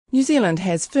New Zealand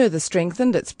has further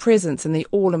strengthened its presence in the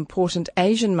all-important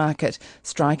Asian market,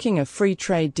 striking a free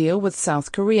trade deal with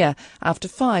South Korea after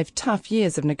 5 tough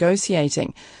years of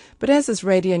negotiating. But as this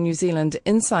Radio New Zealand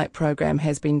Insight programme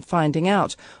has been finding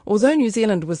out, although New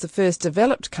Zealand was the first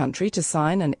developed country to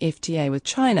sign an FTA with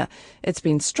China, it's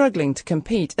been struggling to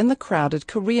compete in the crowded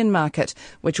Korean market,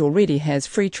 which already has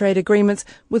free trade agreements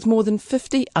with more than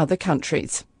 50 other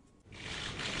countries.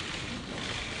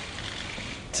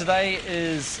 Today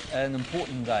is an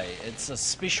important day. It's a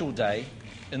special day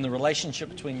in the relationship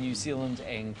between New Zealand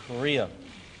and Korea.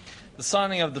 The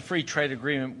signing of the free trade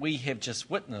agreement we have just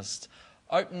witnessed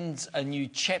opens a new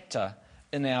chapter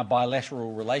in our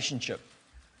bilateral relationship.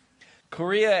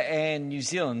 Korea and New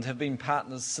Zealand have been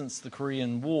partners since the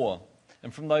Korean War,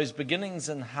 and from those beginnings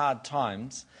in hard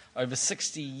times, over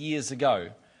 60 years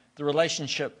ago, the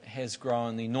relationship has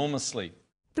grown enormously.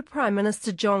 The Prime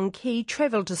Minister John Key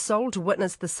travelled to Seoul to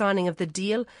witness the signing of the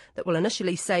deal that will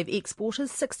initially save exporters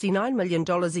 $69 million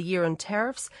a year in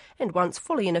tariffs and, once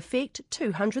fully in effect,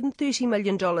 $230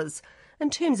 million. In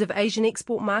terms of Asian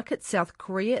export markets, South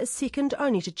Korea is second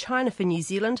only to China for New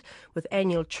Zealand, with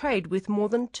annual trade worth more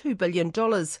than $2 billion.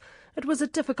 It was a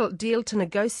difficult deal to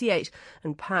negotiate,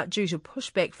 in part due to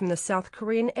pushback from the South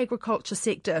Korean agriculture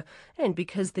sector, and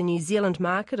because the New Zealand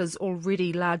market is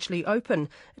already largely open,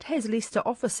 it has less to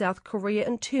offer South Korea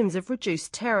in terms of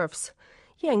reduced tariffs.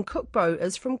 Yang Kukbo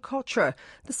is from KOTRA,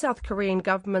 the South Korean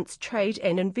government's trade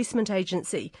and investment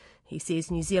agency. He says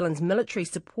New Zealand's military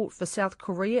support for South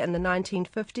Korea in the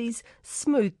 1950s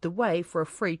smoothed the way for a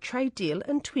free trade deal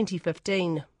in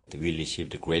 2015. We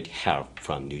received great help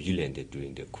from New Zealand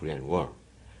during the Korean War.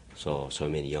 So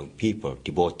many young people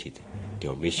devoted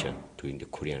their mission during the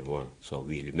Korean War. So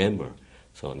we remember,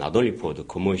 so not only for the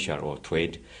commercial or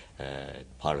trade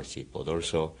policy, but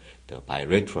also the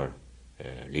bilateral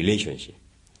relationship.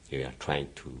 We are trying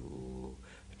to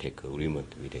take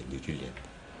agreement with New Zealand.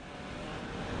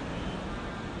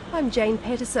 I'm Jane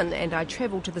Patterson, and I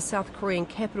travelled to the South Korean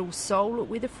capital Seoul,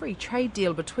 where the free trade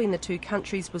deal between the two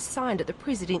countries was signed at the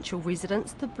presidential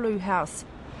residence, the Blue House.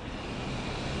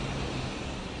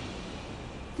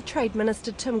 The Trade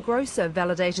Minister Tim Grosser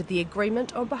validated the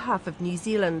agreement on behalf of New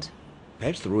Zealand.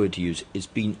 Perhaps the word to use, it's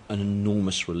been an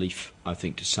enormous relief, I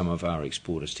think, to some of our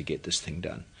exporters to get this thing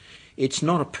done. It's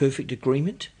not a perfect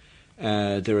agreement.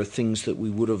 There are things that we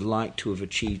would have liked to have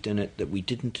achieved in it that we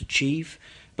didn't achieve,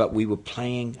 but we were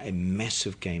playing a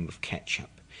massive game of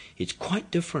catch-up. It's quite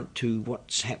different to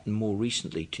what's happened more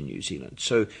recently to New Zealand.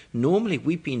 So normally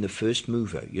we've been the first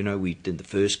mover. You know, we've been the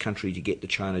first country to get the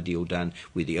China deal done.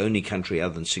 We're the only country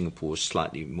other than Singapore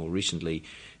slightly more recently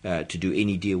to do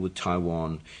any deal with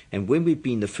Taiwan. And when we've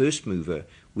been the first mover,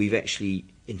 we've actually,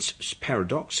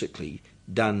 paradoxically,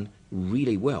 done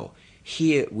really well.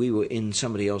 Here we were in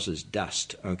somebody else's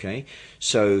dust, okay?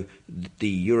 So the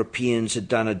Europeans had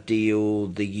done a deal,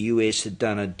 the US had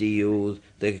done a deal,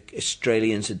 the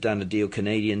Australians had done a deal,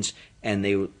 Canadians, and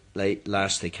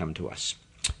last they come to us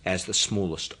as the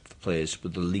smallest of the players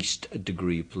with the least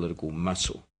degree of political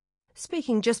muscle.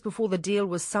 Speaking just before the deal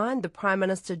was signed, the Prime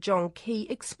Minister John Key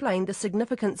explained the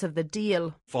significance of the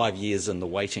deal. 5 years in the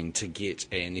waiting to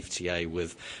get an FTA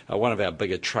with one of our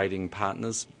bigger trading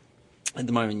partners. At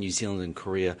the moment, New Zealand and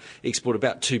Korea export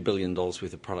about $2 billion worth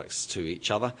of products to each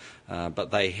other,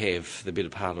 but they have the better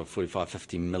part of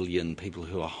 45-50 million people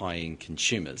who are high-end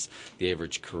consumers. The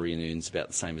average Korean earns about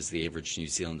the same as the average New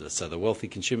Zealander, so they're wealthy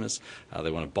consumers.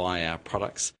 They want to buy our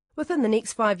products. Within the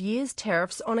next 5 years,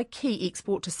 tariffs on a key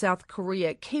export to South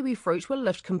Korea, kiwi fruit, will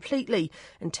lift completely,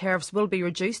 and tariffs will be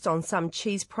reduced on some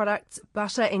cheese products,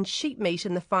 butter and sheep meat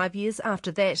in the 5 years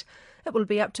after that. It will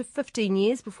be up to 15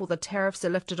 years before the tariffs are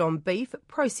lifted on beef,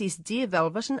 processed deer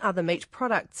velvet and other meat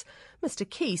products. Mr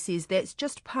Key says that's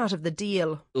just part of the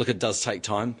deal. Look, it does take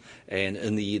time, and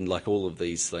in the end, like all of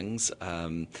these things,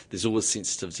 there's always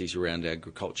sensitivities around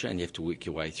agriculture, and you have to work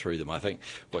your way through them. I think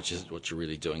what you're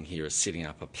really doing here is setting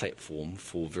up a platform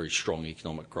for very strong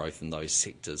economic growth in those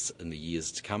sectors in the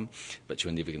years to come, but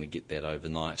you're never going to get that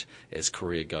overnight as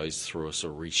Korea goes through a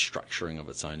sort of restructuring of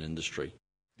its own industry.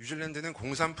 뉴질랜드는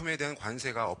공산품에 대한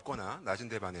관세가 없거나 낮은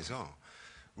데 반해서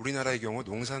우리나라의 경우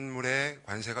농산물의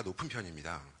관세가 높은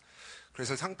편입니다.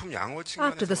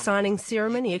 After the signing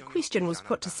ceremony, a question was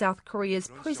put to South Korea's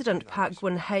President Park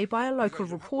Geun-hye by a local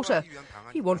reporter.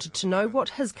 He wanted to know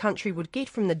what his country would get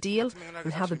from the deal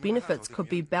and how the benefits could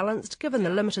be balanced given the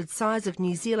limited size of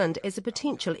New Zealand as a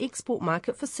potential export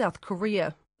market for South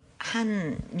Korea.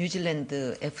 한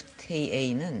뉴질랜드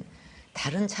FTA는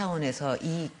다른 차원에서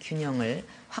이 균형을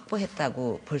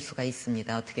확보했다고 볼 수가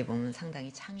있습니다. 어떻게 보면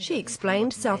상당히 She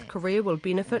explained South Korea will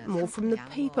benefit more from the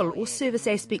people or service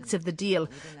aspects of the deal,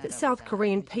 that South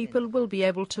Korean people will be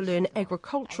able to learn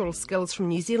agricultural skills from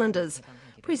New Zealanders.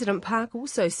 President Park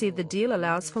also said the deal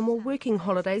allows for more working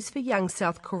holidays for young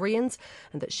South Koreans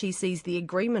and that she sees the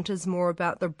agreement as more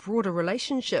about the broader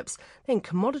relationships than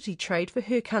commodity trade for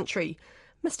her country.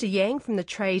 Mr Yang from the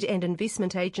trade and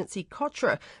investment agency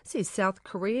KOTRA says South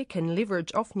Korea can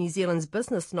leverage off New Zealand's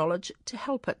business knowledge to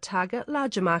help it target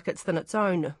larger markets than its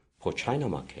own. For China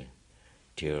market,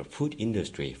 their food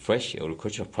industry, fresh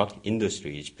agricultural product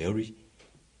industry is very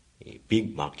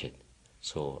big market.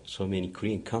 So many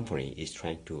Korean companies is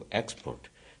trying to export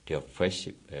their fresh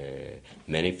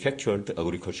manufactured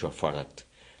agricultural product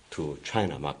to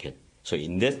China market. So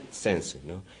in that sense,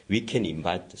 we can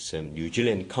invite some New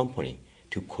Zealand company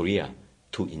to Korea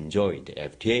to enjoy the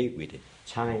FTA with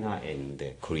China and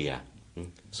Korea.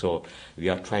 So we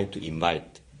are trying to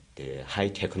invite the high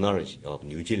technology of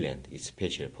New Zealand,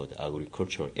 especially for the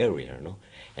agricultural area,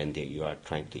 and you are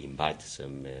trying to invite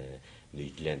some New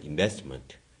Zealand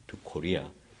investment to Korea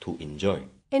to enjoy.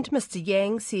 And Mr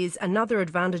Yang says another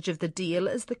advantage of the deal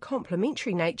is the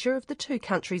complementary nature of the two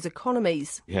countries'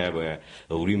 economies. We have an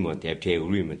agreement, FTA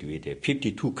agreement with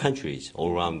 52 countries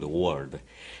all around the world,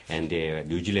 and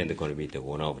New Zealand is going to be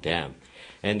one of them.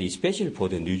 And especially for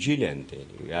the New Zealand,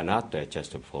 we are not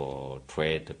just for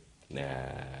trade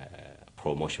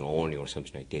promotion only or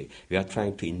something like that. We are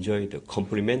trying to enjoy the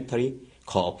complementary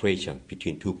cooperation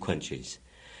between two countries.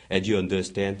 As you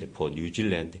understand, for New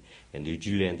Zealand, and New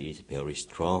Zealand is very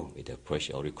strong with a fresh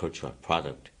agricultural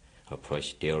product, a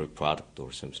fresh dairy product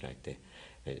or something like that.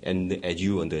 And as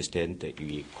you understand,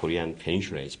 the Korean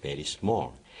peninsula is very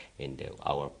small, and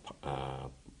our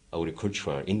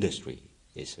agricultural industry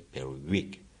is very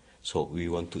weak. So we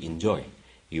want to enjoy,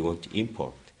 we want to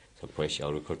import some fresh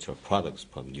agricultural products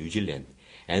from New Zealand.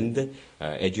 And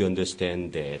as you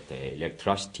understand that the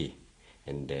electricity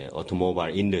and the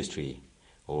automobile industry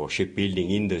or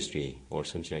shipbuilding industry or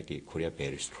something like that, Korea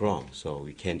very strong. So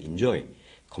we can enjoy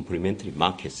complementary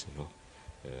markets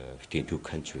between two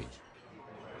countries.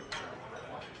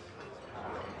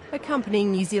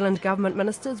 Accompanying New Zealand government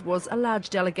ministers was a large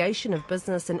delegation of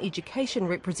business and education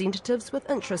representatives with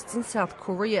interests in South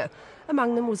Korea.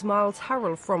 Among them was Miles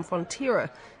Hurrell from Fonterra.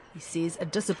 He says a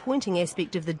disappointing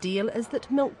aspect of the deal is that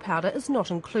milk powder is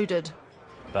not included.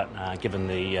 But given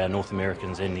the North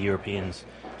Americans and the Europeans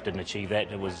didn't achieve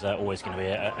that, it was always going to be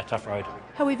a tough road.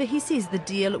 However, he says the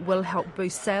deal will help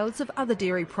boost sales of other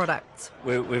dairy products.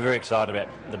 We're very excited about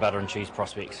the butter and cheese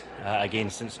prospects. Again,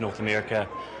 since North America,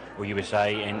 or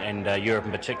USA and Europe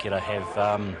in particular, have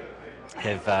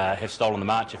stolen the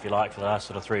march, if you like, for the last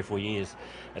sort of 3 or 4 years,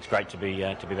 it's great to be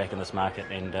back in this market,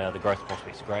 and the growth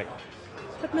prospects are great.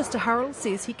 But Mr Hurrell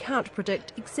says he can't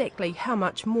predict exactly how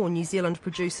much more New Zealand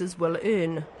producers will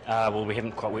earn. Well, we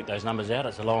haven't quite worked those numbers out.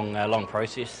 It's a long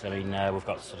process. I mean, we've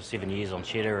got sort of 7 years on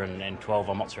cheddar and 12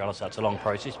 on mozzarella, so it's a long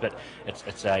process, but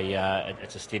it's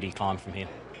a steady climb from here.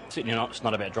 Certainly not. It's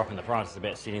not about dropping the price. It's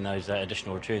about sending those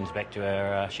additional returns back to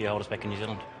our shareholders back in New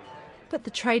Zealand. But the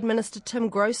Trade Minister Tim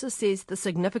Grosser says the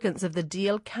significance of the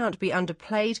deal can't be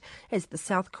underplayed, as the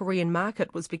South Korean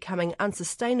market was becoming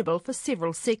unsustainable for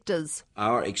several sectors.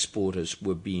 Our exporters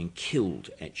were being killed,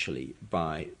 actually,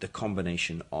 by the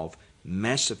combination of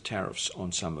massive tariffs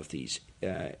on some of these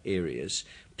areas,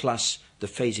 plus the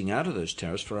phasing out of those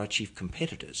tariffs for our chief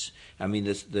competitors. I mean,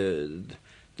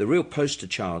 the real poster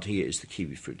child here is the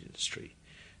kiwi fruit industry.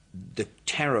 The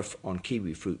tariff on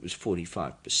kiwi fruit was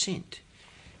 45%.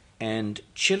 And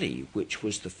Chile, which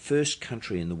was the first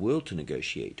country in the world to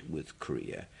negotiate with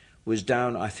Korea, was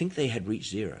down, I think they had reached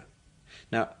zero.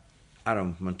 Now, I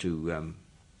don't want to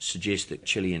suggest that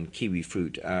Chile and kiwi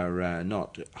fruit are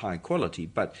not high quality,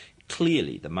 but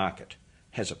clearly the market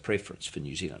has a preference for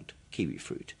New Zealand kiwi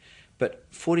fruit.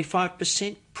 But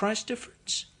 45% price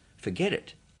difference? Forget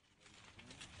it.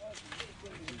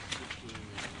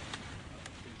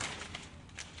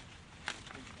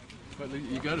 But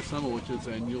you go to summer orchards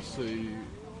and you'll see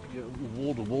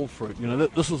wall-to-wall fruit.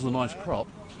 This is a nice crop,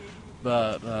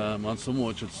 but on some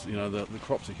orchards, the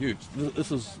crops are huge.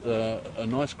 This is a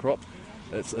nice crop.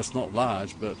 It's not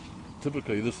large, but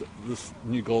typically this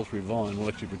new Goldsberry vine will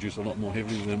actually produce a lot more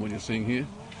heavily than what you're seeing here.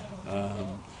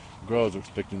 Growers are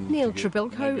expecting. Neil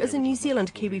Trebilco is a New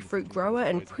Zealand kiwi fruit grower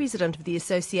and president of the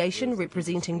association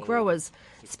representing growers.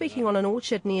 Speaking on an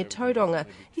orchard near Tauranga,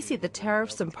 he said the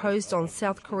tariffs imposed on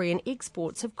South Korean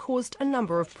exports have caused a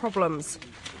number of problems.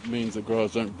 It means that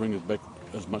growers don't bring back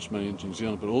as much money into New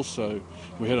Zealand, but also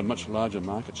we had a much larger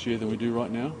market share than we do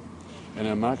right now. And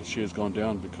our market share has gone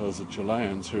down because the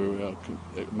Chileans, who are our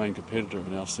main competitor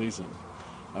in our season,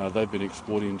 they've been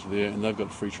exporting into there, and they've got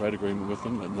a free trade agreement with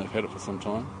them, and they've had it for some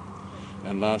time.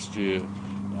 And last year,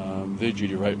 their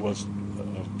duty rate was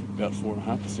about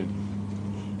 4.5%.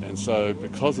 And so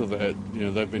because of that,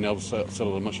 they've been able to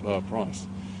sell at a much lower price.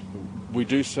 We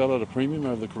do sell at a premium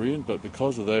over the Korean, but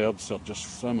because of they're able to sell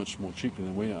just so much more cheaply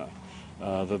than we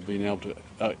are, they've been able to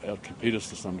out-compete us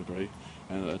to some degree,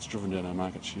 and it's driven down our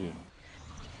market share.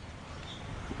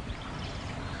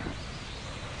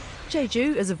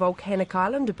 Jeju is a volcanic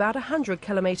island about 100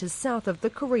 kilometres south of the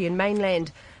Korean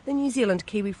mainland. The New Zealand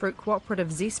kiwifruit cooperative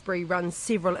Zespri runs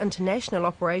several international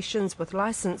operations with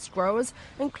licensed growers,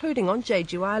 including on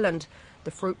Jeju Island.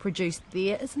 The fruit produced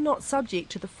there is not subject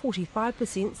to the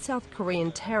 45% South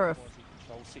Korean tariff.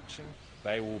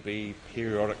 They will be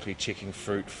periodically checking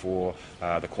fruit for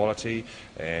the quality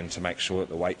and to make sure that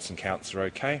the weights and counts are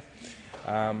okay.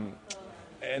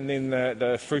 And then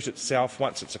the fruit itself,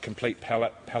 once it's a complete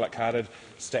pallet carted,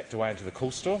 stacked away into the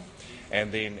cool store.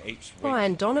 And then each week...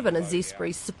 Brian Donovan is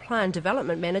Zespri's Supply and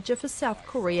Development Manager for South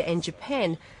Korea and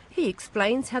Japan. He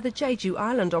explains how the Jeju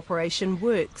Island operation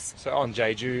works. So on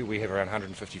Jeju we have around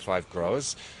 155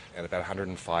 growers and about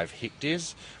 105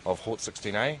 hectares of Hort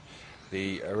 16A.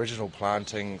 The original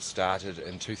planting started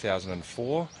in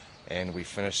 2004 and we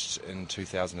finished in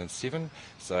 2007.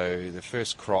 So the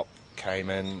first crop came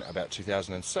in about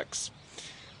 2006.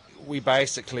 We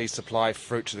basically supply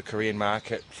fruit to the Korean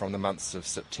market from the months of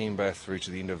September through to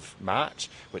the end of March,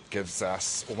 which gives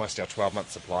us almost our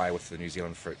 12-month supply with the New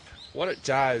Zealand fruit. What it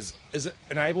does is it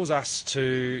enables us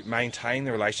to maintain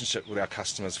the relationship with our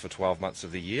customers for 12 months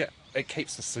of the year. It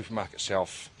keeps the supermarket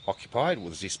shelf occupied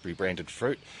with Zespri branded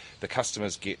fruit. The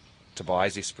customers get to buy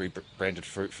Zespri branded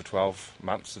fruit for 12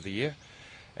 months of the year.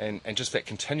 And just that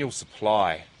continual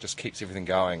supply just keeps everything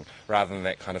going rather than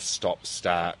that kind of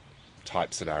stop-start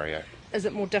type scenario. Is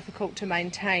it more difficult to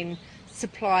maintain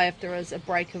supply if there is a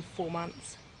break of 4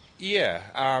 months?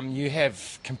 Yeah, you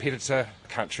have competitor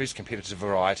countries, competitor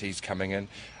varieties coming in.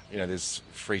 There's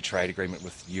free trade agreement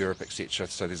with Europe, etc.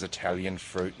 So there's Italian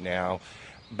fruit now,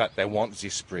 but they want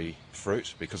Zespri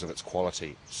fruit because of its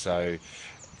quality. So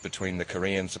between the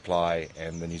Korean supply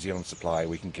and the New Zealand supply,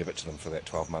 we can give it to them for that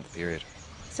 12-month period.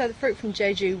 So the fruit from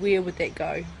Jeju, where would that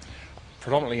go?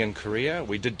 Predominantly in Korea.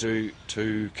 We did do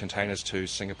 2 containers to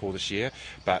Singapore this year,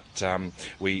 but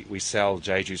we sell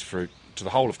Jeju's fruit to the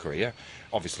whole of Korea.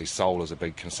 Obviously Seoul is a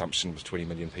big consumption with 20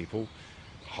 million people.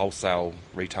 Wholesale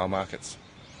retail markets.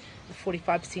 The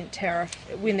 45% tariff,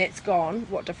 when that's gone,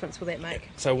 what difference will that make?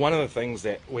 So one of the things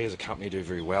that we as a company do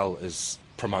very well is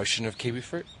promotion of kiwi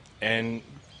fruit, and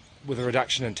with a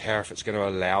reduction in tariff it's going to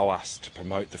allow us to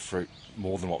promote the fruit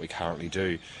more than what we currently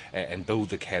do and build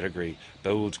the category,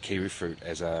 build kiwi fruit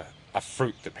as a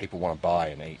fruit that people want to buy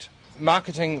and eat.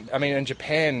 Marketing, in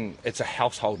Japan it's a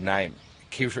household name.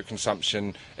 Kiwi fruit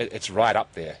consumption, it's right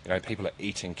up there. People are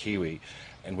eating kiwi,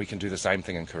 and we can do the same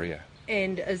thing in Korea.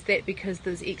 And is that because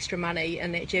there's extra money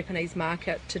in that Japanese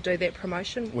market to do that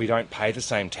promotion? We don't pay the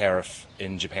same tariff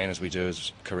in Japan as we do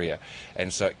as Korea,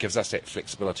 and so it gives us that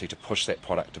flexibility to push that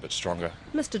product a bit stronger.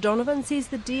 Mr Donovan says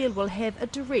the deal will have a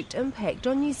direct impact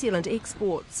on New Zealand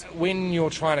exports. When you're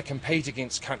trying to compete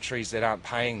against countries that aren't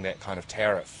paying that kind of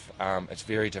tariff, it's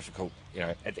very difficult.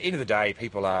 At the end of the day,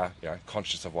 people are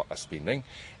conscious of what they're spending,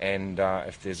 and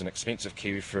if there's an expensive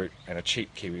kiwi fruit and a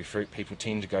cheap kiwi fruit, people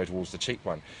tend to go towards the cheap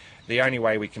one. The only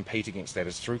way we compete against that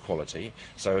is through quality,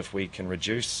 so if we can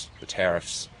reduce the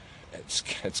tariffs,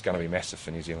 it's going to be massive for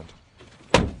New Zealand.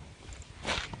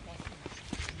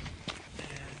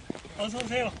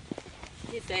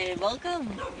 Welcome.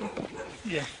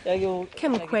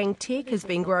 Kim Kwang Tek has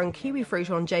been growing kiwi fruit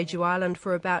on Jeju Island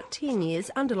for about 10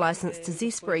 years under licence to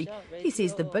Zespri. He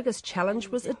says the biggest challenge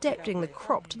was adapting the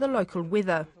crop to the local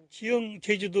weather. As you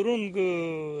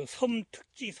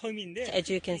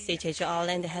can see, Jeju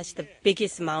Island has the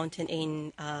biggest mountain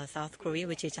in South Korea,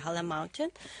 which is Hallan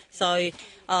Mountain. So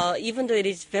even though it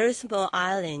is a very small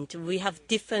island, we have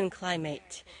different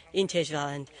climate in Jeju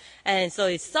Island. And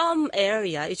so some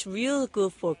area it's real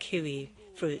good for kiwi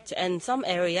fruit, and some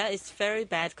area is very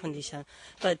bad condition.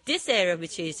 But this area,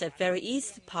 which is a very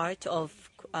east part of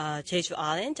Jeju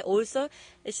Island, also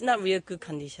it's not real good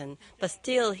condition, but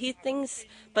still he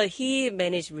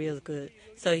managed real good.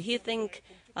 So he think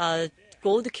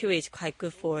gold kiwi is quite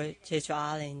good for Jeju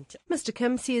Island. Mr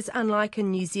Kim says unlike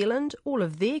in New Zealand, all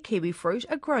of their kiwi fruit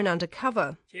are grown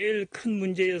undercover.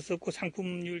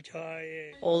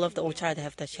 All of the orchard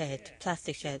have the shed,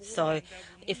 plastic shed. So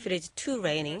if it is too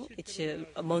raining, it's a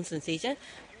monsoon season,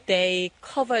 they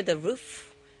cover the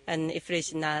roof And if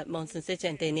it's not monsoon season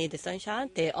and they need the sunshine,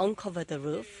 they uncover the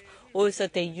roof. Also,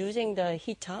 they're using the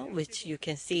heater, which you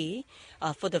can see,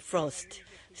 for the frost.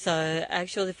 So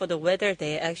actually for the weather,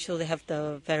 they actually have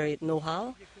the very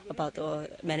know-how about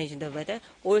managing the weather.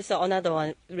 Also another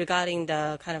one regarding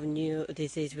the kind of new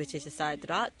disease, which is side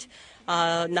rot.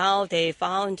 Now they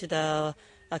found the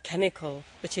chemical,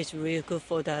 which is really good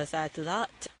for the side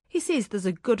rot. He says there's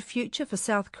a good future for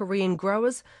South Korean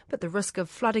growers, but the risk of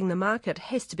flooding the market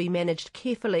has to be managed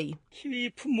carefully.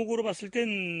 키위 품목으로 봤을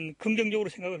땐 긍정적으로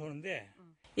생각을 하는데.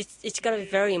 It's got to be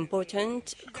very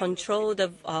important. Control the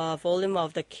volume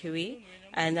of the kiwi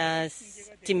and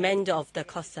demand of the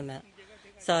customer.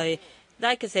 So,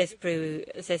 like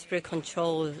Zespri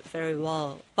control very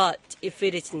well. But if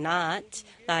it is not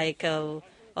like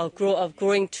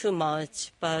growing too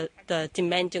much, but the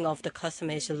demanding of the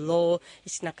customer is low,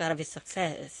 it's not going to be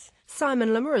success.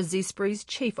 Simon Limmer is Zespri's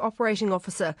Chief Operating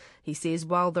Officer. He says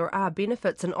while there are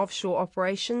benefits in offshore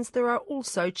operations, there are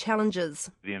also challenges.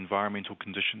 The environmental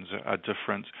conditions are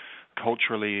different.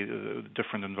 Culturally,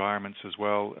 different environments as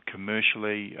well.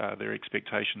 Commercially, their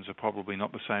expectations are probably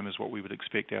not the same as what we would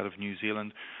expect out of New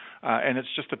Zealand. And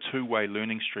it's just a two-way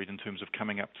learning street in terms of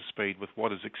coming up to speed with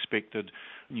what is expected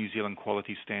New Zealand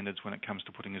quality standards when it comes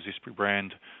to putting a Zespri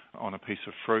brand on a piece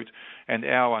of fruit, and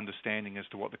our understanding as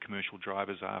to what the commercial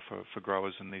drivers are for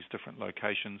growers in these different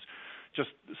locations.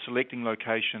 Just selecting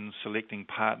locations, selecting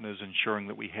partners, ensuring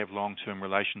that we have long-term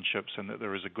relationships and that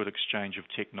there is a good exchange of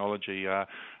technology are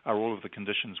all of the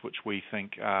conditions which we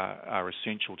think are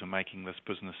essential to making this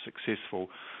business successful.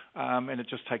 And it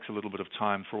just takes a little bit of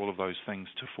time for all of those things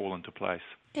to fall into place.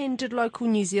 And did local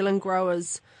New Zealand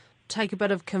growers take a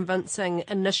bit of convincing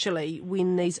initially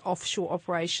when these offshore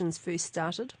operations first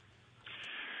started?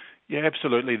 Yeah,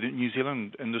 absolutely. The New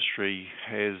Zealand industry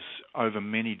has, over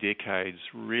many decades,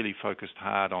 really focused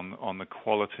hard on the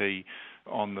quality,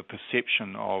 on the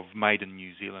perception of made in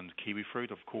New Zealand kiwi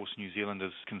fruit. Of course, New Zealand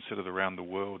is considered around the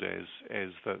world as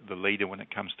the leader when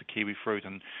it comes to kiwi fruit,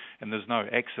 and there's no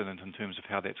accident in terms of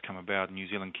how that's come about. New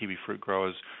Zealand kiwi fruit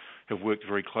growers have worked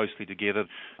very closely together.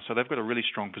 So they've got a really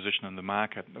strong position in the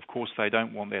market. Of course, they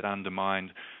don't want that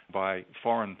undermined by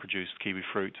foreign-produced kiwi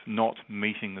fruit not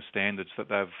meeting the standards that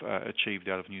they've achieved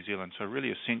out of New Zealand. So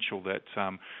really essential that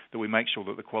we make sure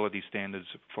that the quality standards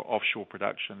for offshore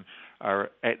production are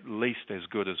at least as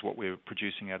good as what we're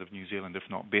producing out of New Zealand, if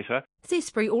not better.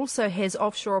 Zespri also has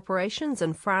offshore operations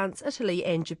in France, Italy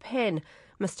and Japan.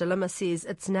 Mr. Limmer says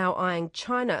it's now eyeing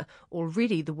China,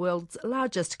 already the world's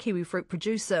largest kiwi fruit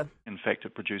producer. In fact,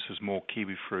 it produces more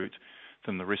kiwi fruit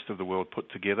than the rest of the world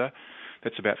put together.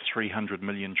 That's about 300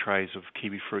 million trays of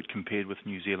kiwi fruit compared with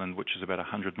New Zealand, which is about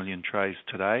 100 million trays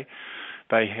today.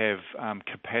 They have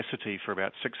capacity for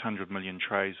about 600 million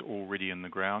trays already in the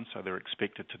ground, so they're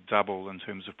expected to double in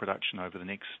terms of production over the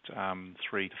next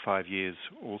 3 to 5 years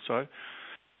also.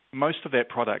 Most of that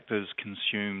product is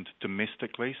consumed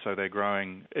domestically, so they're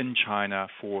growing in China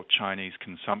for Chinese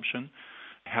consumption.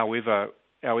 However,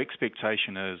 our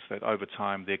expectation is that over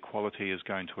time their quality is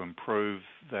going to improve.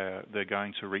 They're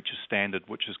going to reach a standard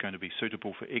which is going to be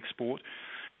suitable for export.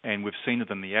 And we've seen it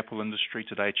in the apple industry.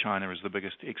 Today, China is the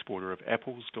biggest exporter of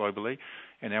apples globally.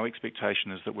 And our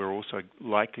expectation is that we're also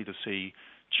likely to see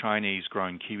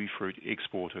Chinese-grown kiwi fruit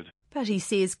exported. But he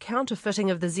says counterfeiting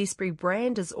of the Zespri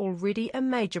brand is already a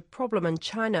major problem in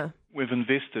China. We've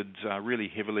invested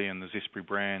really heavily in the Zespri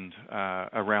brand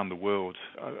around the world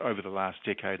over the last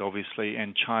decade, obviously,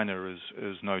 and China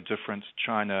is no different.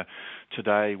 China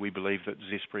today, we believe that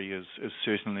Zespri is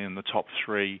certainly in the top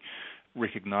 3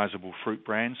 recognisable fruit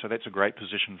brands, so that's a great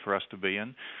position for us to be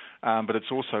in. But it's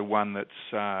also one that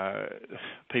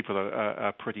people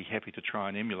are pretty happy to try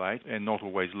and emulate, and not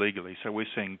always legally. So we're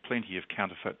seeing plenty of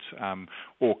counterfeit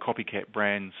or copycat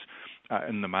brands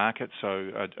in the market.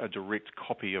 So a direct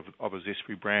copy of a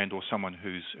Zespri brand or someone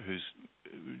who's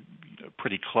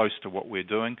pretty close to what we're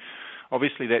doing.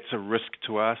 Obviously, that's a risk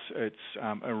to us. It's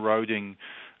eroding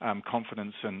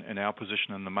confidence in our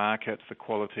position in the market. The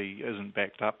quality isn't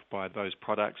backed up by those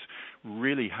products.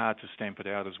 Really hard to stamp it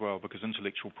out as well, because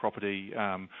intellectual property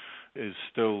is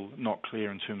still not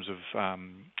clear in terms of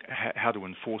how to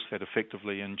enforce that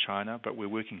effectively in China, but we're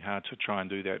working hard to try and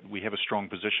do that. We have a strong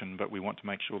position, but we want to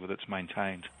make sure that it's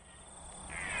maintained.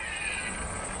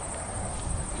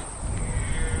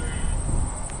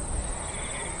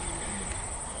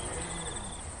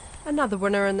 Another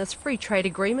winner in this free trade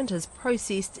agreement is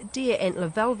processed deer antler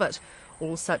velvet.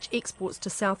 All such exports to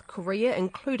South Korea,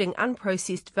 including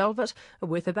unprocessed velvet, are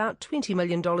worth about $20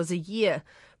 million a year.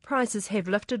 Prices have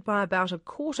lifted by about a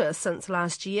quarter since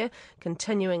last year,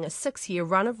 continuing a 6-year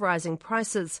run of rising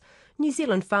prices. New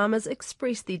Zealand farmers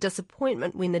expressed their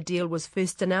disappointment when the deal was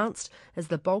first announced, as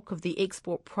the bulk of the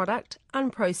export product,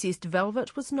 unprocessed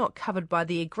velvet, was not covered by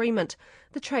the agreement.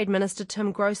 The Trade Minister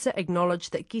Tim Grosser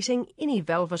acknowledged that getting any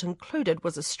velvet included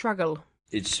was a struggle.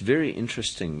 It's very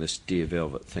interesting, this deer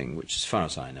velvet thing, which as far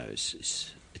as I know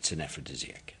it's an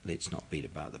aphrodisiac. Let's not beat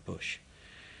about the bush.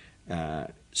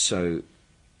 So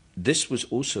this was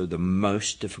also the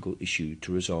most difficult issue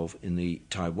to resolve in the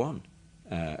Taiwan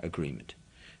agreement.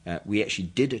 We actually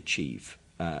did achieve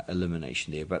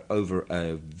elimination there, but over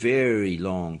a very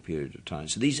long period of time.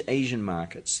 So these Asian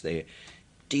markets, they're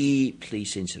deeply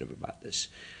sensitive about this.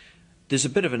 There's a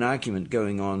bit of an argument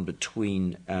going on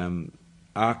between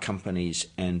our companies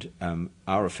and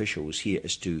our officials here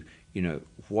as to,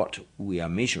 what we are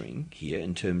measuring here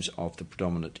in terms of the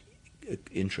predominant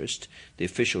interest. The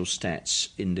official stats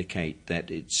indicate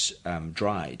that it's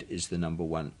dried is the number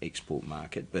one export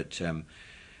market, but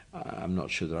I'm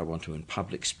not sure that I want to in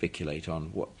public speculate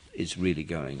on what is really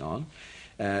going on.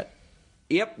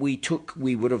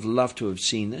 We would have loved to have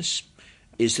seen this.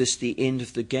 Is this the end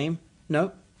of the game?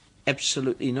 No,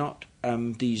 absolutely not.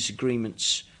 These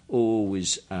agreements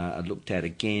always are looked at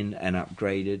again and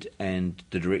upgraded, and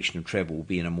the direction of travel will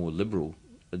be in a more liberal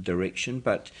direction.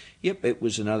 But, it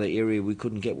was another area we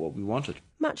couldn't get what we wanted.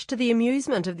 Much to the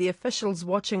amusement of the officials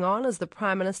watching on as the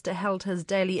Prime Minister held his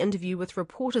daily interview with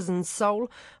reporters in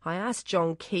Seoul, I asked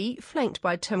John Key, flanked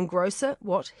by Tim Grosser,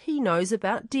 what he knows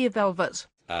about deer velvet.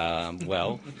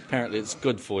 Well, apparently it's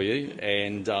good for you,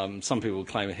 and some people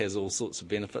claim it has all sorts of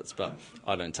benefits, but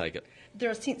I don't take it. There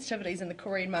are sensitivities in the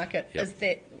Korean market. Yep. Is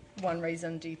that one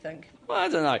reason, do you think? Well, I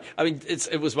don't know. I mean,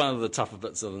 it was one of the tougher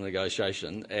bits of the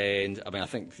negotiation, and I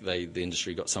think the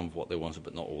industry got some of what they wanted,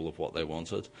 but not all of what they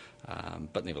wanted.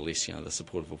 But nevertheless, they're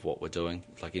supportive of what we're doing.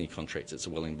 Like any contract, it's a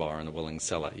willing buyer and a willing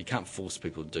seller. You can't force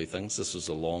people to do things. This was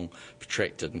a long,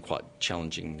 protracted and quite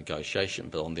challenging negotiation,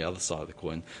 but on the other side of the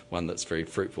coin, one that's very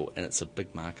fruitful, and it's a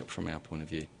big market from our point of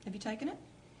view. Have you taken it?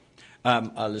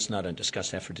 Listen, I don't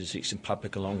discuss aphrodisiacs in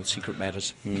public along with secret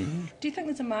matters. Mm-hmm. Do you think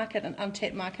there's a market, an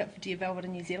untapped market for deer velvet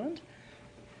in New Zealand?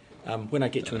 When I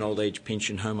get to an old age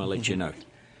pension home, I'll let you know.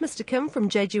 Mr Kim from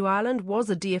Jeju Island was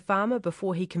a deer farmer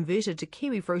before he converted to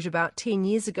kiwi fruit about 10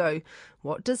 years ago.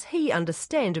 What does he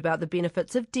understand about the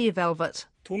benefits of deer velvet?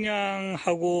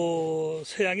 동양하고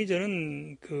서양이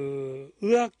저는 그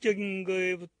의학적인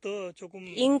거에부터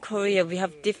조금 In Korea, we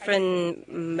have different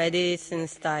medicine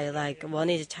style. Like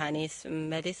one is Chinese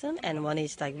medicine, and one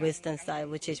is like Western style,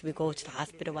 which is we go to the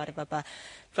hospital, whatever. But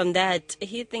from that,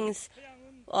 he thinks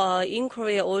in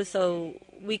Korea also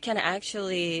we can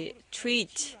actually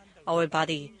treat our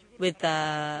body with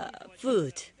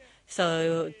food.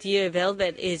 So deer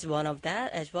velvet is one of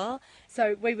that as well.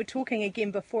 So we were talking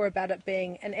again before about it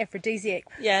being an aphrodisiac.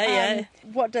 Yeah.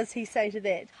 What does he say to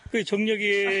that? 그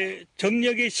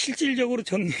정력에 실질적으로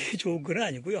정력이 좋은 건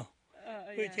아니고요.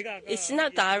 It's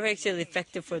not directly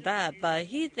effective for that, but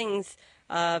he thinks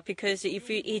because if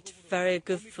you eat very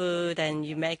good food and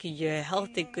you make your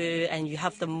healthy good and you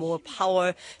have the more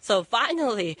power, so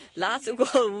finally last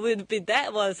goal would be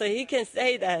that one. So he can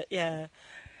say that,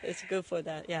 it's good for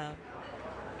that,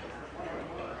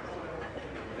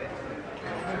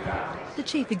 The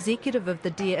Chief Executive of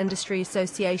the Deer Industry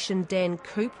Association, Dan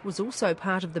Coop, was also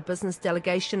part of the business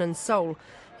delegation in Seoul.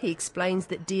 He explains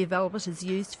that deer velvet is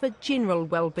used for general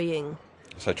well-being.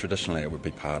 So traditionally it would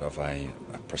be part of a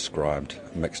prescribed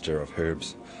mixture of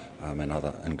herbs and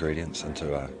other ingredients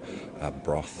into a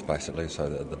broth, basically, so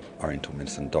that the Oriental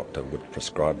medicine doctor would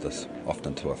prescribe this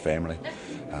often to a family.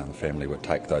 The family would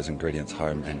take those ingredients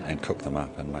home and cook them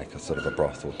up and make a sort of a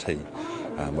broth or tea,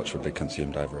 which would be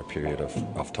consumed over a period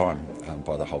of time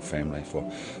by the whole family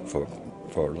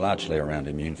for largely around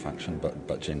immune function,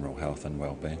 but general health and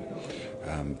well-being.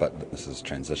 But this is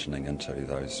transitioning into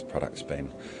those products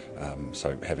being,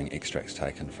 so having extracts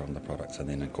taken from the products and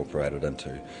then incorporated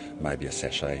into maybe a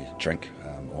sachet drink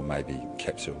or maybe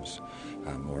capsules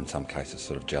or in some cases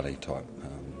sort of jelly type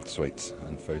sweets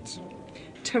and foods.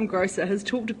 Tim Grosser has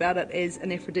talked about it as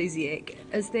an aphrodisiac.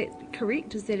 Is that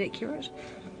correct? Is that accurate?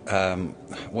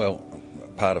 Well,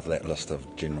 part of that list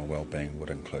of general well-being would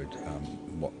include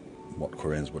what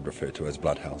Koreans would refer to as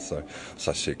blood health, so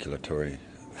circulatory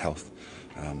health,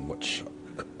 which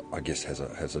I guess has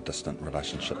a distant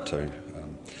relationship to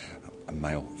a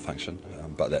male function,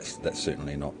 but that's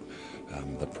certainly not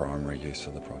the primary use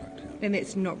of the product. And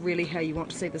that's not really how you want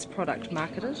to see this product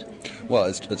marketed? Well,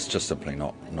 it's just simply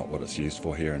not what it's used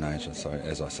for here in Asia. So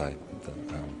as I say, the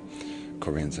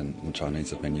Koreans and Chinese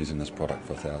have been using this product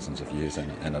for thousands of years,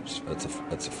 and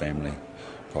it's a family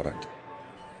product.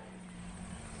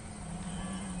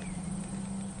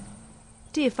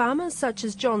 Deer farmers such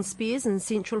as John Spears in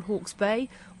Central Hawke's Bay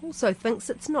also thinks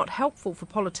it's not helpful for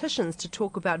politicians to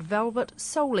talk about velvet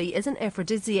solely as an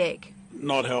aphrodisiac.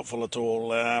 Not helpful at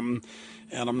all, and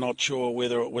I'm not sure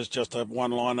whether it was just a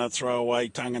one-liner throwaway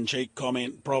tongue-in-cheek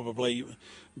comment probably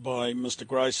by Mr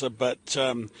Grosser, but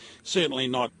certainly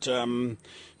not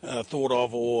thought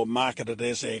of or marketed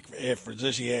as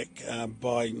aphrodisiac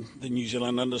by the New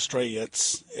Zealand industry.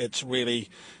 It's really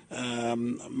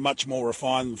much more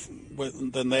refined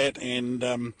than that,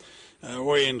 and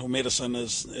Oriental medicine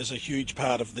is a huge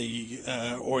part of the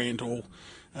Oriental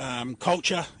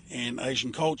culture and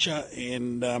Asian culture,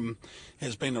 and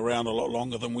has been around a lot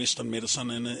longer than Western medicine,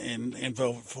 and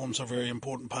velvet forms a very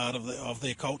important part of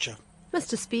their culture.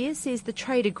 Mr Spears says the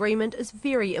trade agreement is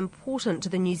very important to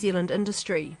the New Zealand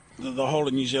industry. The whole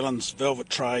of New Zealand's velvet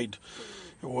trade,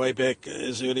 way back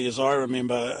as early as I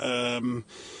remember,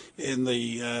 in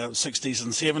the 60s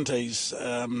and 70s,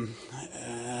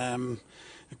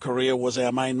 Korea was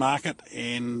our main market,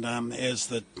 and as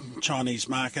the Chinese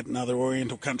market and other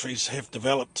Oriental countries have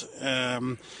developed,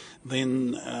 then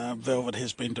velvet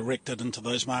has been directed into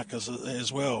those markets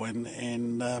as well.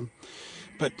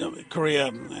 But Korea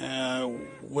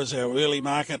was our early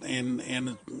market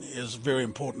and is very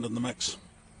important in the mix.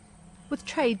 With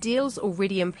trade deals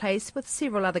already in place with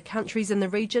several other countries in the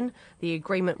region, the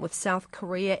agreement with South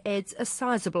Korea adds a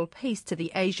sizable piece to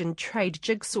the Asian trade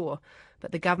jigsaw.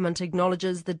 But the government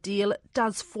acknowledges the deal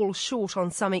does fall short on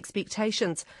some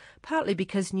expectations, partly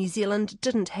because New Zealand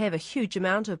didn't have a huge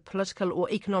amount of political or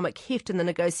economic heft in the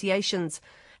negotiations.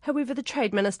 However, the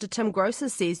Trade Minister Tim Grosser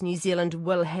says New Zealand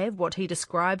will have what he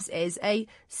describes as a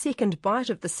second bite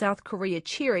of the South Korea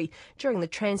cherry during the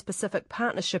Trans-Pacific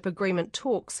Partnership Agreement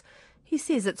talks. He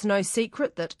says it's no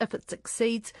secret that if it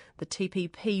succeeds, the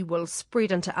TPP will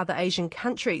spread into other Asian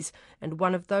countries, and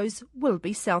one of those will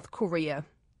be South Korea.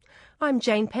 I'm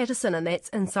Jane Patterson, and that's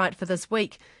Insight for this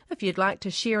week. If you'd like to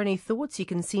share any thoughts, you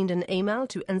can send an email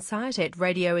to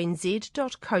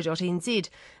insight@radionz.co.nz.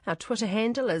 Our Twitter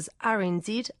handle is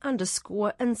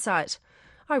RNZ_insight.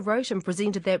 I wrote and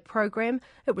presented that program.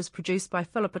 It was produced by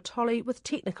Philippa Tolley with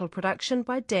technical production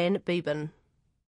by Dan Beeben.